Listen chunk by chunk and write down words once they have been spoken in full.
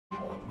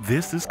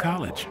This is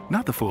college,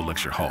 not the full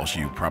lecture halls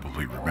you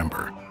probably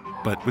remember.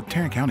 But with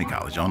Tarrant County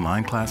College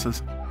online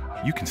classes,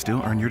 you can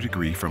still earn your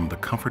degree from the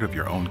comfort of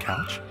your own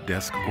couch,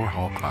 desk, or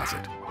hall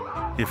closet,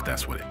 if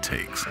that's what it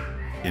takes.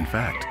 In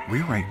fact,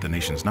 we're ranked the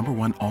nation's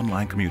 #1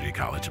 online community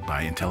college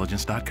by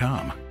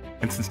Intelligence.com.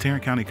 And since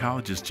Tarrant County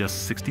College is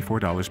just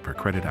 $64 per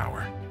credit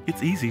hour,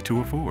 it's easy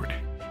to afford,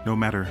 no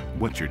matter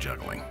what you're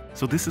juggling.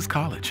 So this is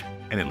college,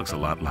 and it looks a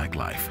lot like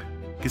life.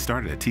 Get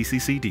started at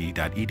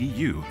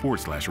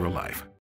tccd.edu/real life.